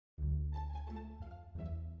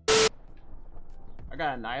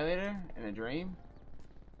got annihilator in a dream.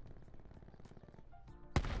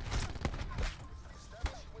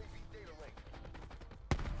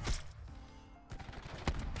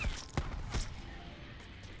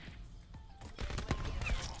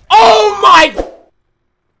 Oh my! Drone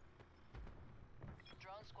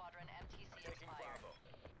squadron MTC expired.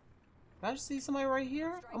 Did I just see somebody right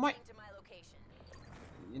here? I might.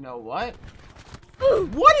 You know what?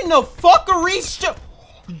 What in the fuckery?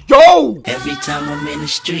 Yo! Every time I'm in the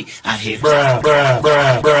street, I hear bruh, bruh,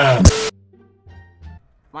 bruh, bruh.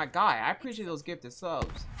 My guy, I appreciate those gifted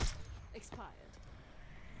subs. Expired.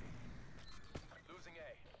 Losing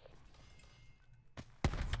A.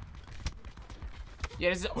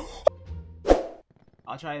 Yeah, this is.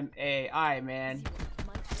 I'll try him. Hey, alright, man.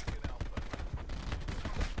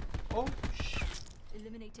 Oh,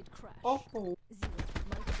 Eliminated crash. oh, Zero.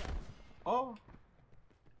 oh.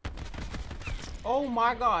 Oh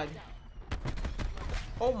my god.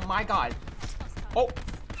 Oh my god. Oh.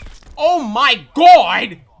 Oh my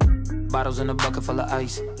god! Bottles in a bucket full of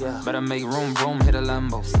ice. Yeah. Better make room, hit a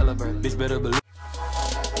Lambo. Celebrate. Bitch better believe.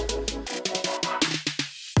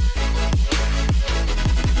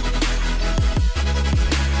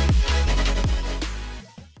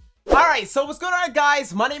 Alright, so what's going on,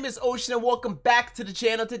 guys? My name is Oceane and welcome back to the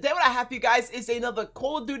channel. Today what I have for you guys is another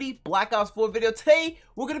Call of Duty Black Ops 4 video. Today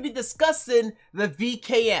we're going to be discussing the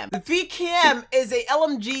VKM. The VKM is a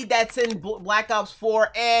LMG that's in Black Ops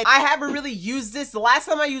 4 and I haven't really used this. The last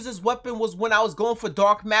time I used this weapon was when I was going for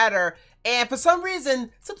Dark Matter. And for some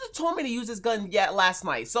reason, something told me to use this gun yet last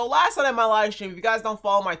night. So last night in my live stream, if you guys don't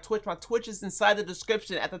follow my Twitch is inside the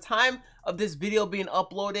description. At the time of this video being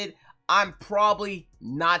uploaded, I'm probably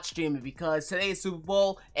not streaming because today is Super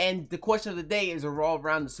Bowl and the question of the day is all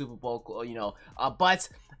around the Super Bowl, you know. But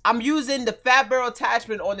I'm using the Fat Barrel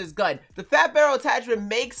attachment on this gun. The Fat Barrel attachment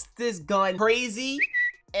makes this gun crazy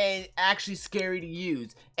and actually scary to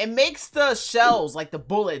use. It makes the shells, like the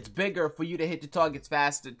bullets, bigger for you to hit the targets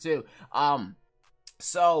faster too.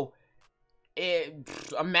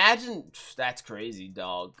 Imagine, that's crazy,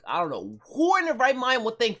 dog. I don't know who in the right mind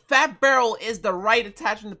would think Fat Barrel is the right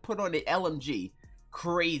attachment to put on the LMG.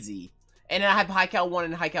 Crazy. And then I have High Cal 1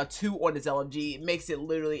 and High Cal 2 on this LMG. It makes it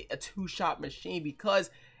literally a two-shot machine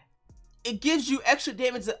because it gives you extra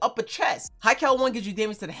damage to the upper chest. High Cal 1 gives you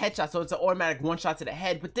damage to the headshot, so it's an automatic one shot to the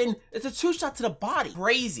head, but then it's a two shot to the body.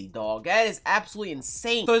 Crazy, dog. That is absolutely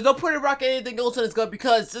insane. So there's no point in rocking anything else on this gun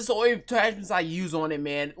because this is the only attachments I use on it,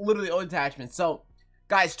 man. Literally all attachments. So,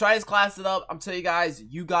 guys, try this, class it up. I'm telling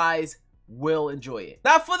you guys will enjoy it.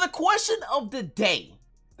 Now, for the question of the day.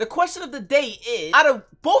 The question of the day is, out of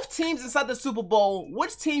both teams inside the Super Bowl,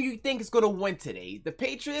 which team you think is going to win today? The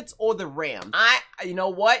Patriots or the Rams? You know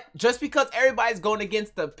what? Just because everybody's going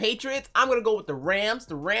against the Patriots, I'm going to go with the Rams.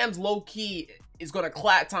 The Rams, low-key, is going to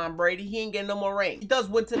clap Tom Brady. He ain't getting no more ring. He does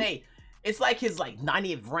win today. It's like his,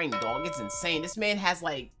 90th ring, dog. It's insane. This man has,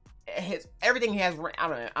 everything he has.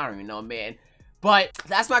 I don't even know, man. But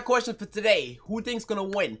that's my question for today. Who thinks gonna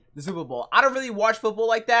win the Super Bowl? I don't really watch football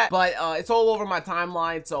like that, but it's all over my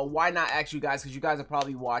timeline, so why not ask you guys? Because you guys will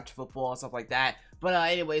probably watch football and stuff like that. But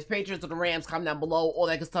anyways, Patriots or the Rams, comment down below, all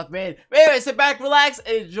that good stuff, man. But anyway, sit back, relax,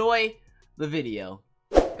 and enjoy the video.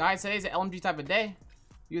 Guys, today's an LMG type of day.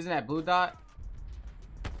 Using that blue dot.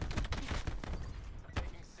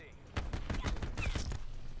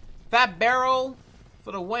 Fat Barrel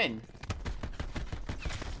for the win.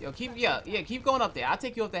 Yo, keep going up there. I'll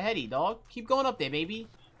take you off the heady, dog. Keep going up there, baby.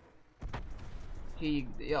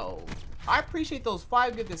 Yo, I appreciate those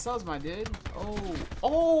 5 gifted subs, my dude.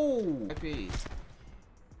 Oh,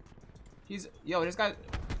 yo, this guy.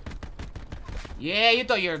 Yeah, you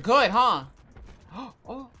thought you were good, huh? Oh,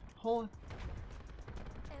 hold on.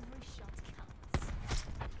 Every shot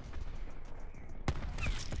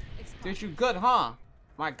counts. Dude, you good, huh?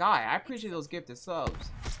 My guy, I appreciate those gifted subs.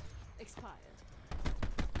 Expired.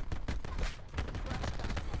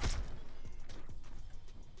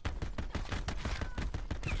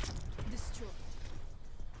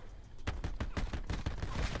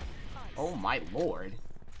 Oh my lord.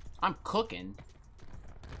 I'm cooking.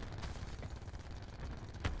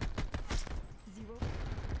 Zero.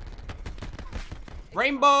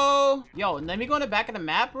 Rainbow! Yo, let me go in the back of the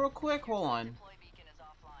map real quick. Hold on.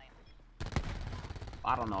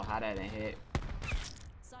 I don't know how that didn't hit.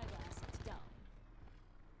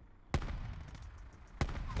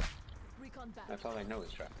 That's all I know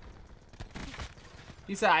is trash.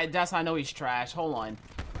 He said, that's how I know he's trash. Hold on.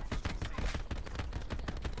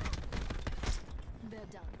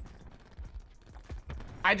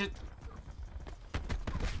 I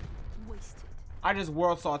just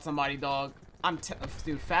world sawed somebody, dog.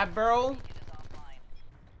 Dude, Fat Barrel.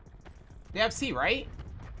 They have C, right?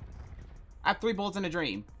 I have 3 bullets in a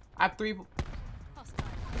dream. I have 3. Hostile.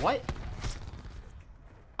 What?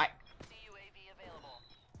 Eyes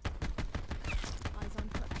on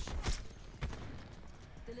crash.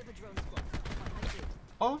 Deliver drone squad. On my grid.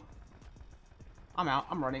 Oh. I'm out.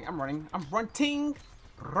 I'm running. I'm running. I'm runting.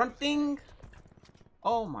 Runting.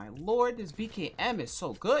 Oh my lord, this BKM is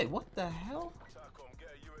so good. What the hell?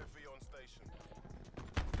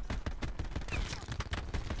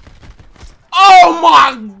 Oh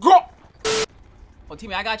my god! Oh,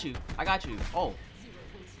 teammate, I got you. I got you. Oh.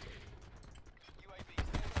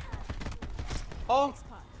 Oh.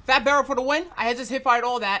 Fat barrel for the win. I had just hit fired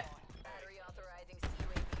all that.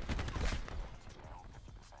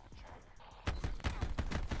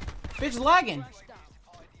 Bitch lagging.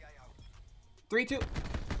 3, 2.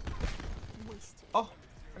 Wasted. Oh,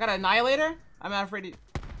 I got an annihilator. I'm not afraid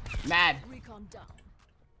to. Mad. Recon down.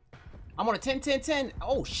 I'm on a 10, 10, 10.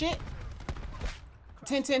 Oh shit.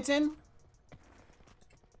 10, 10, 10.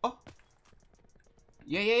 Oh.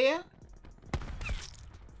 Yeah, yeah, yeah.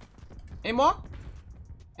 Any more?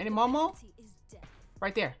 Any more? Penalty is death.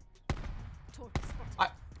 Right there. Torque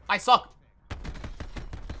spotted. I suck.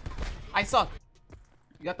 I suck.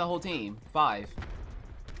 You got the whole team. 5.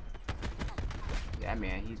 Yeah,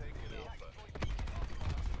 man. He's.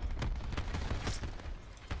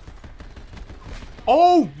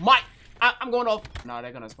 Oh my! I'm going off. No,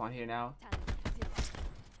 they're gonna spawn here now. Talent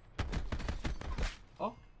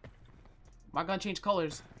 0. Oh, my gun changed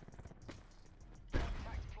colors.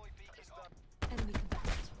 Enemy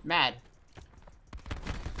combatant. Mad.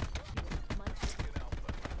 My turn.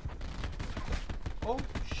 Oh,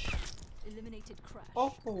 sh Eliminated crash.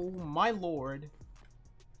 oh my lord.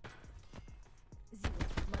 0.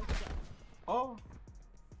 My turn. Oh.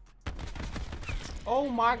 Oh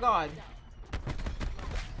my god.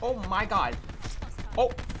 Oh my god.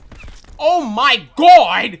 Oh. Oh my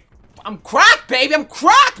god! I'm cracked, baby. I'm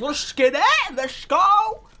cracked. Let's get it. Let's go.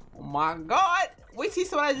 Oh my god. Wait, see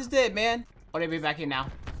what I just did, man. Oh, they be back here now.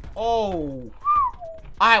 Oh.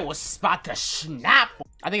 I was about to snap.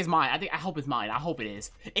 I think it's mine. I hope it's mine. I hope it is.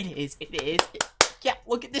 It is. It is. Yeah,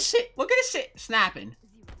 look at this shit. Look at this shit. Snapping.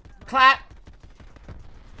 Clap.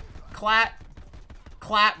 Clap.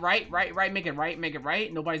 Clap. Right. Make it right. Make it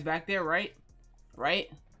right. Nobody's back there, right? Right.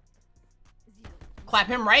 0. Clap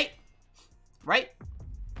him, right? Right?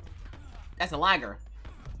 That's a lagger.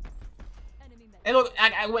 Enemy med. Hey, look,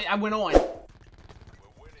 I went on.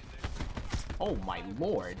 Oh my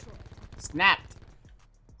lord. Snapped.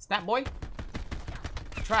 Snap, boy.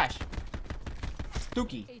 Trash.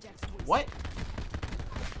 Dookie. Ajax wasted. What?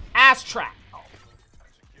 Ass trap.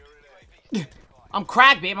 I'm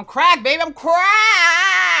cracked, babe. I'm cracked, babe. I'm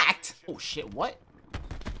cracked. Oh shit, what?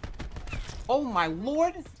 Oh my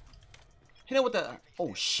lord. Hit it with the.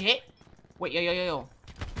 Oh shit. Wait, yo.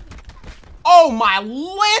 Oh my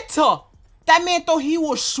Lanta! That man thought he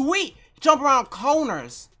was sweet. Jump around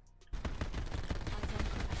corners.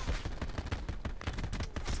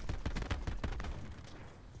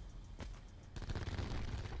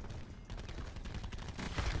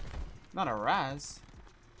 Not a Raz.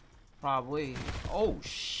 Probably. Oh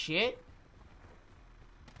shit.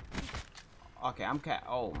 Okay, I'm cat.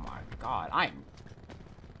 Oh my god, I'm.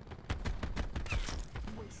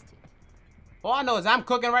 Wasted. All I know is I'm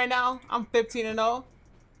cooking right now. I'm 15-0.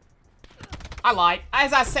 I lied.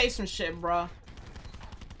 As I say some shit, bruh.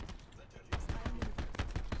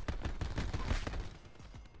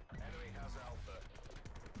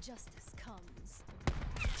 Justice comes.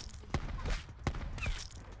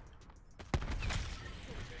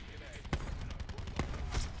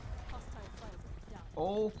 Hostile fireball down.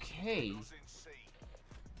 Okay.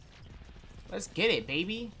 Let's get it,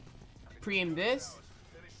 baby. Pre-aim this.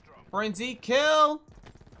 Frenzy kill.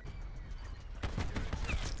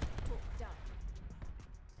 Torque down.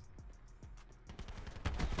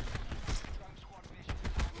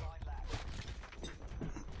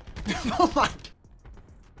 Oh my.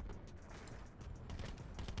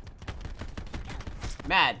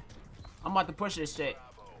 Mad. I'm about to push this shit.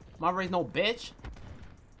 My raise no bitch.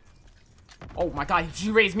 Oh my god, she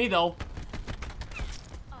raised me though.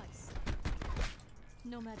 Ice.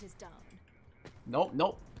 Nomad is down.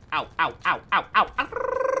 Nope. Ow. Ow.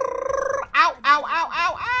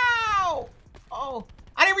 Oh,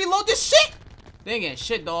 I didn't reload this shit. Dang it,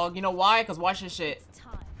 shit, dog. You know why? Cause watch this shit. It's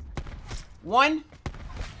time. 1,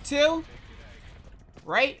 2.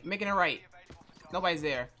 Right? Making it right. Nobody's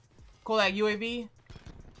there. Call that UAV.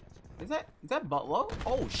 Is that Butlow?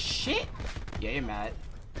 Oh shit. Yeah, you're mad.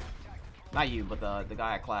 Not you, but the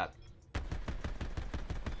guy I clapped.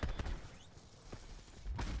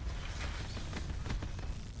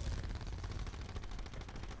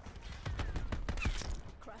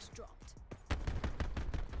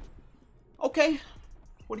 Okay.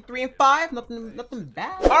 43-5, nothing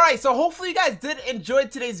bad. All right, so hopefully you guys did enjoy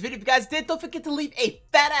today's video. If you guys did, don't forget to leave a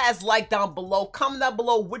fat ass like down below. Comment down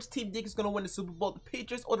below which team do you think is gonna win the Super Bowl, the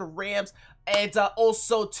Patriots or the Rams. And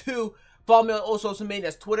also too, follow me on all social media.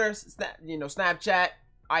 That's Twitter, Snapchat,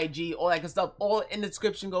 IG, all that good stuff. All in the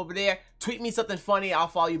description. Go over there. Tweet me something funny. I'll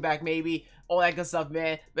follow you back maybe. All that good stuff,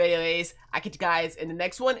 man. But anyways, I catch you guys in the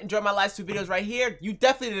next one. Enjoy my last 2 videos right here. You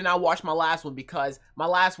definitely did not watch my last one because my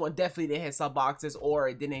last one definitely didn't hit sub boxes or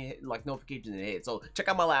it didn't hit like notifications didn't hit. So check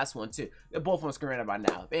out my last one too. They're both on screen right by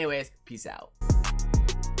now. But anyways, peace out.